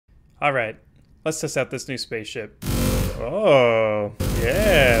All right, let's test out this new spaceship. Oh,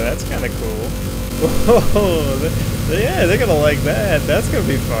 yeah, that's kind of cool. Whoa, yeah, they're gonna like that. That's gonna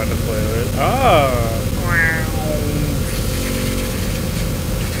be fun to play with. Oh.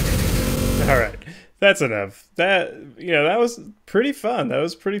 All right, that's enough. That was pretty fun. That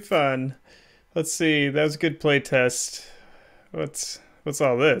was pretty fun. Let's see. That was a good play test. What's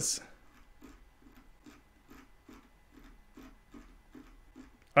all this?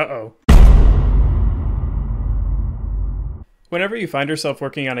 Uh-oh. Whenever you find yourself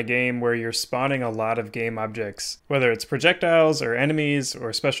working on a game where you're spawning a lot of game objects, whether it's projectiles or enemies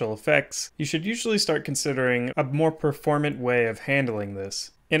or special effects, you should usually start considering a more performant way of handling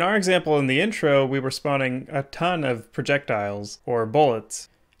this. In our example in the intro, we were spawning a ton of projectiles, or bullets.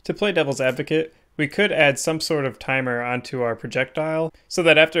 To play devil's advocate, we could add some sort of timer onto our projectile so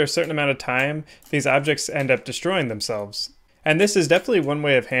that after a certain amount of time, these objects end up destroying themselves. And this is definitely one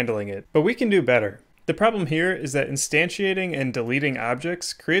way of handling it, but we can do better. The problem here is that instantiating and deleting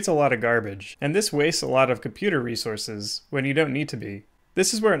objects creates a lot of garbage, and this wastes a lot of computer resources when you don't need to be.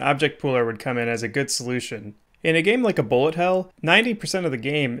 This is where an object pooler would come in as a good solution. In a game like a bullet hell, 90% of the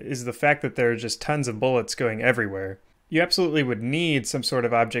game is the fact that there are just tons of bullets going everywhere. You absolutely would need some sort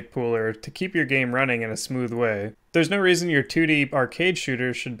of object pooler to keep your game running in a smooth way. There's no reason your 2D arcade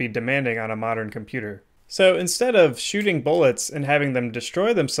shooter should be demanding on a modern computer. So instead of shooting bullets and having them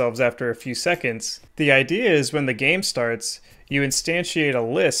destroy themselves after a few seconds, the idea is when the game starts, you instantiate a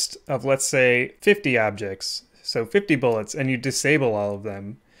list of, let's say, 50 objects, so 50 bullets, and you disable all of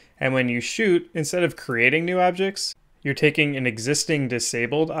them. And when you shoot, instead of creating new objects, you're taking an existing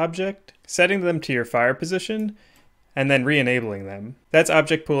disabled object, setting them to your fire position, and then re-enabling them. That's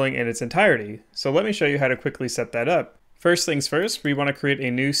object pooling in its entirety, so let me show you how to quickly set that up. First things first, we want to create a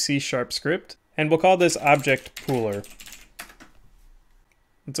new C# script, and we'll call this object pooler.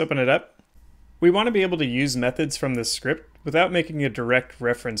 Let's open it up. We want to be able to use methods from this script without making a direct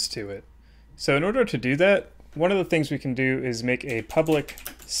reference to it. So in order to do that, one of the things we can do is make a public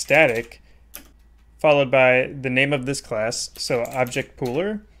static followed by the name of this class, so object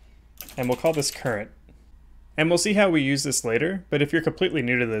pooler, and we'll call this current. And we'll see how we use this later, but if you're completely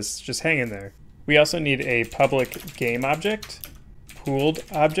new to this, just hang in there. We also need a public game object, pooled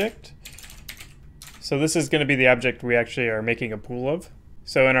object. So this is going to be the object we actually are making a pool of.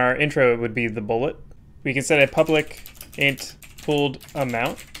 So in our intro, it would be the bullet. We can set a public int pooled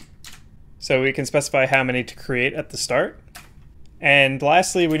amount. So we can specify how many to create at the start. And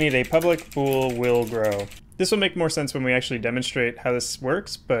lastly, we need a public bool will grow. This will make more sense when we actually demonstrate how this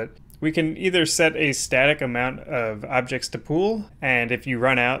works, but we can either set a static amount of objects to pool, and if you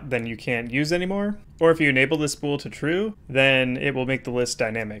run out, then you can't use anymore. Or if you enable this bool to true, then it will make the list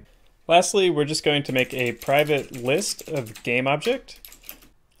dynamic. Lastly, we're just going to make a private list of game object,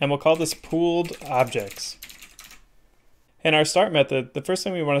 and we'll call this pooled objects. In our start method, the first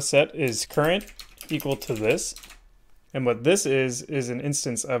thing we want to set is current equal to this, and what this is an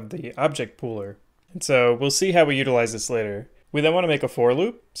instance of the object pooler. And so we'll see how we utilize this later. We then want to make a for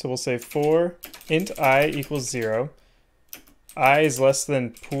loop, so we'll say for int I equals 0, I is less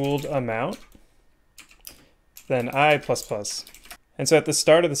than pooled amount, then I plus plus. And so at the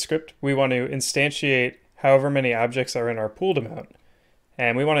start of the script, we want to instantiate however many objects are in our pooled amount.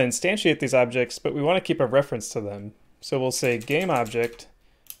 And we want to instantiate these objects, but we want to keep a reference to them. So we'll say game object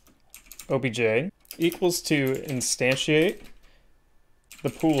obj equals to instantiate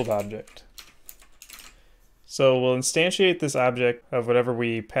the pooled object. So we'll instantiate this object of whatever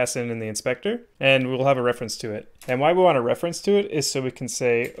we pass in the inspector, and we'll have a reference to it. And why we want a reference to it is so we can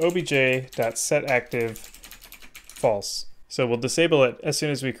say obj.setActive false. So we'll disable it as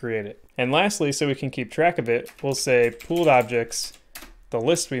soon as we create it. And lastly, so we can keep track of it, we'll say pooled objects, the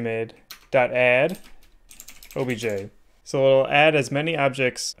list we made, .add obj. So it'll add as many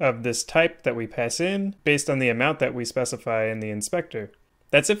objects of this type that we pass in based on the amount that we specify in the inspector.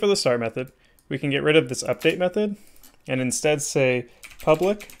 That's it for the start method. We can get rid of this update method and instead say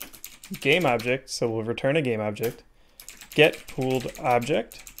public game object, so we'll return a game object, get pooled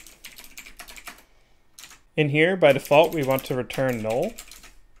object. In here, by default, we want to return null.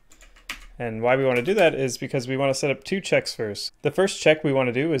 And why we want to do that is because we want to set up two checks first. The first check we want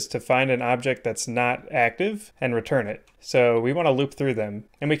to do is to find an object that's not active and return it. So we want to loop through them.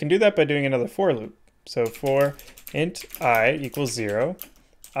 And we can do that by doing another for loop. So for int I equals 0,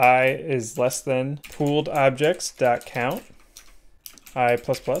 I is less than pooled objects.count, I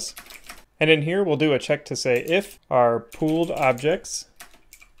plus plus. And in here, we'll do a check to say if our pooled objects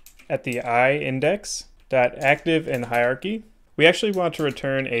at the I index .active in hierarchy. We actually want to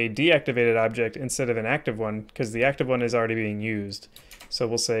return a deactivated object instead of an active one because the active one is already being used. So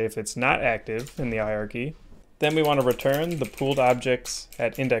we'll say if it's not active in the hierarchy, then we want to return the pooled objects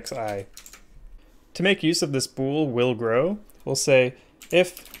at index I. To make use of this bool will grow, we'll say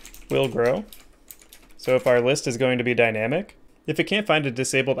if will grow. So if our list is going to be dynamic, if it can't find a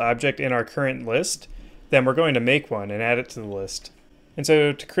disabled object in our current list, then we're going to make one and add it to the list. And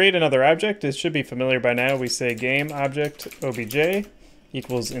so to create another object, it should be familiar by now, we say game object obj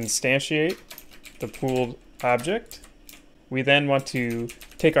equals instantiate the pooled object. We then want to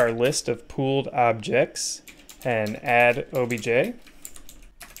take our list of pooled objects and add obj,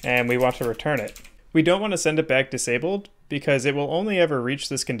 and we want to return it. We don't want to send it back disabled because it will only ever reach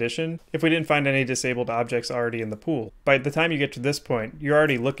this condition if we didn't find any disabled objects already in the pool. By the time you get to this point, you're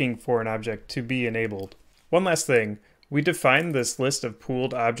already looking for an object to be enabled. One last thing, we defined this list of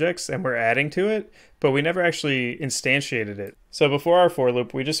pooled objects and we're adding to it, but we never actually instantiated it. So before our for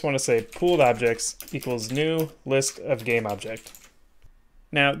loop, we just want to say pooled objects equals new list of game object.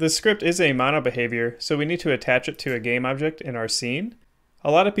 Now this script is a mono behavior, so we need to attach it to a game object in our scene.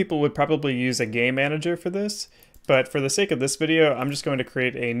 A lot of people would probably use a game manager for this, but for the sake of this video, I'm just going to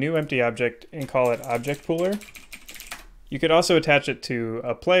create a new empty object and call it object pooler. You could also attach it to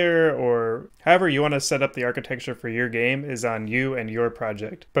a player, or however you want to set up the architecture for your game is on you and your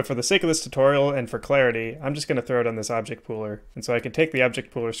project. But for the sake of this tutorial and for clarity, I'm just going to throw it on this object pooler. And so I can take the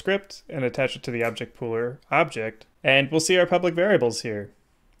object pooler script and attach it to the object pooler object, and we'll see our public variables here.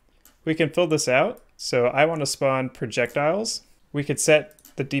 We can fill this out. So I want to spawn projectiles. We could set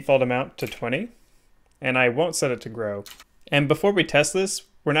the default amount to 20, and I won't set it to grow. And before we test this,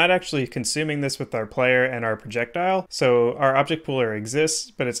 we're not actually consuming this with our player and our projectile, so our object pooler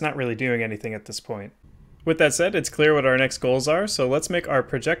exists, but it's not really doing anything at this point. With that said, it's clear what our next goals are, so let's make our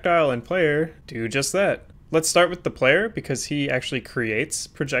projectile and player do just that. Let's start with the player because he actually creates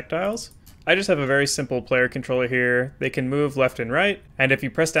projectiles. I just have a very simple player controller here. They can move left and right, and if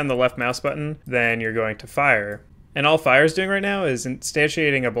you press down the left mouse button, then you're going to fire. And all fire is doing right now is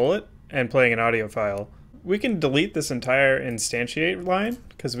instantiating a bullet and playing an audio file. We can delete this entire instantiate line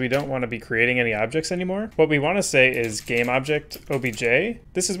because we don't want to be creating any objects anymore. What we want to say is game object obj.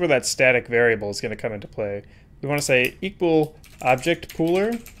 This is where that static variable is going to come into play. We want to say equal object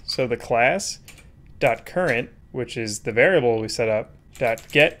pooler, so the class, dot current, which is the variable we set up, dot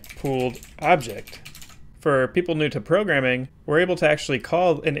get pooled object. For people new to programming, we're able to actually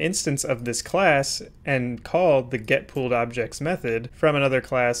call an instance of this class and call the getPooledObjects method from another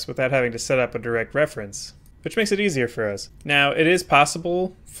class without having to set up a direct reference, which makes it easier for us. Now, it is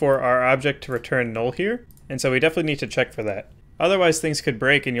possible for our object to return null here, and so we definitely need to check for that. Otherwise, things could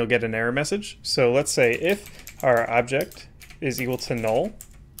break and you'll get an error message. So let's say if our object is equal to null,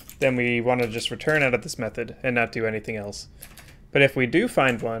 then we want to just return out of this method and not do anything else. But if we do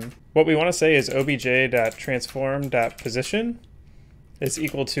find one, what we want to say is obj.transform.position is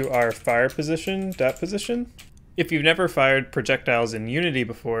equal to our firePosition.position. If you've never fired projectiles in Unity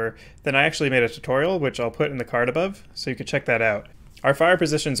before, then I actually made a tutorial, which I'll put in the card above, so you can check that out. Our fire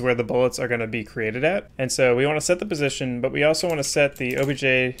position is where the bullets are going to be created at, and so we want to set the position, but we also want to set the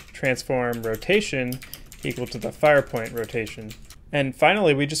obj.transform rotation equal to the fire point rotation. And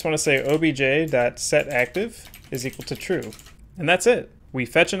finally, we just want to say obj.setActive is equal to true. And that's it. We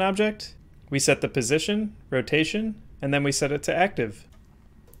fetch an object, we set the position, rotation, and then we set it to active.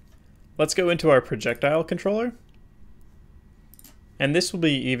 Let's go into our projectile controller. And this will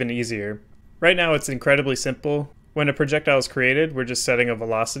be even easier. Right now it's incredibly simple. When a projectile is created, we're just setting a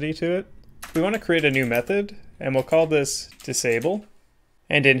velocity to it. We want to create a new method, and we'll call this disable.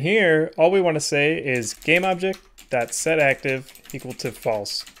 And in here, all we want to say is gameObject.setActive equal to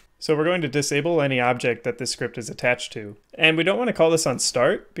false. So we're going to disable any object that this script is attached to. And we don't want to call this on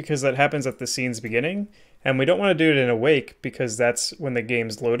start because that happens at the scene's beginning. And we don't want to do it in awake because that's when the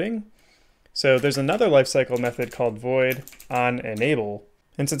game's loading. So there's another lifecycle method called void on enable.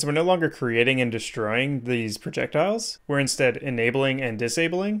 And since we're no longer creating and destroying these projectiles, we're instead enabling and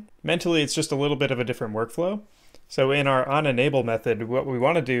disabling. Mentally, it's just a little bit of a different workflow. So in our onEnable method, what we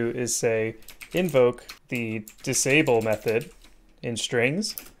want to do is say invoke the disable method in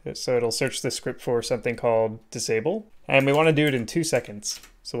strings. So it'll search the script for something called disable. And we want to do it in 2 seconds.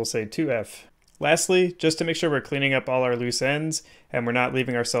 So we'll say 2f. Lastly, just to make sure we're cleaning up all our loose ends and we're not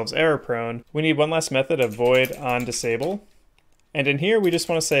leaving ourselves error prone, we need one last method of void on disable. And in here, we just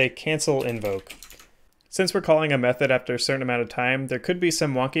want to say cancel invoke. Since we're calling a method after a certain amount of time, there could be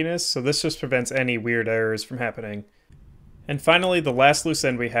some wonkiness, so this just prevents any weird errors from happening. And finally, the last loose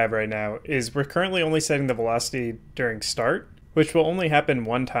end we have right now is we're currently only setting the velocity during start, which will only happen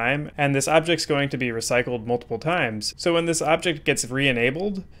one time, and this object's going to be recycled multiple times. So when this object gets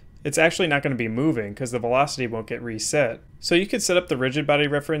re-enabled, it's actually not going to be moving because the velocity won't get reset. So you could set up the rigid body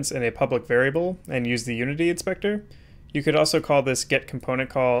reference in a public variable and use the Unity inspector. You could also call this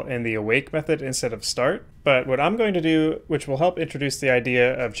getComponentCall in the awake method instead of start. But what I'm going to do, which will help introduce the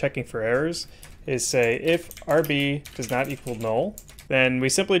idea of checking for errors, is say if RB does not equal null, then we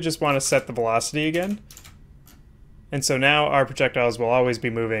simply just want to set the velocity again. And so now our projectiles will always be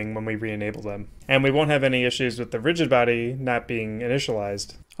moving when we re-enable them. And we won't have any issues with the rigid body not being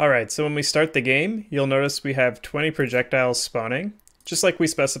initialized. Alright, so when we start the game, you'll notice we have 20 projectiles spawning, just like we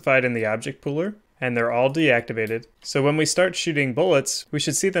specified in the object pooler, and they're all deactivated. So when we start shooting bullets, we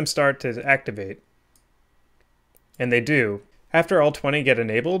should see them start to activate. And they do. After all 20 get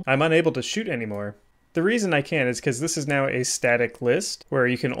enabled, I'm unable to shoot anymore. The reason I can is because this is now a static list where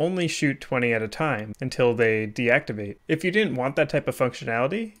you can only shoot 20 at a time until they deactivate. If you didn't want that type of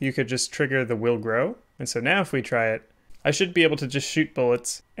functionality, you could just trigger the will grow. And so now if we try it, I should be able to just shoot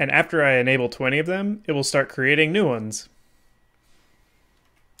bullets, and after I enable 20 of them, it will start creating new ones.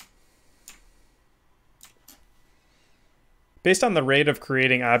 Based on the rate of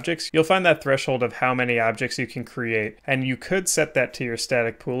creating objects, you'll find that threshold of how many objects you can create, and you could set that to your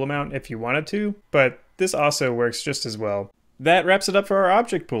static pool amount if you wanted to, but this also works just as well. That wraps it up for our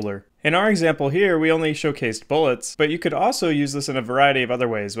object pooler. In our example here, we only showcased bullets, but you could also use this in a variety of other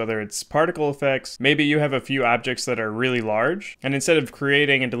ways, whether it's particle effects, maybe you have a few objects that are really large, and instead of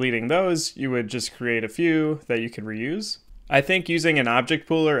creating and deleting those, you would just create a few that you could reuse. I think using an object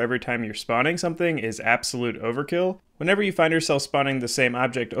pooler every time you're spawning something is absolute overkill. Whenever you find yourself spawning the same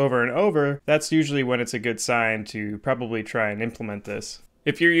object over and over, that's usually when it's a good sign to probably try and implement this.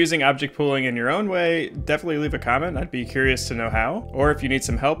 If you're using object pooling in your own way, definitely leave a comment. I'd be curious to know how. Or if you need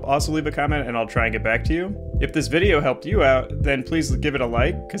some help, also leave a comment and I'll try and get back to you. If this video helped you out, then please give it a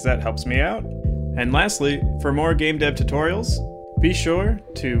like, because that helps me out. And lastly, for more game dev tutorials, be sure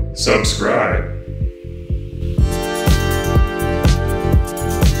to subscribe.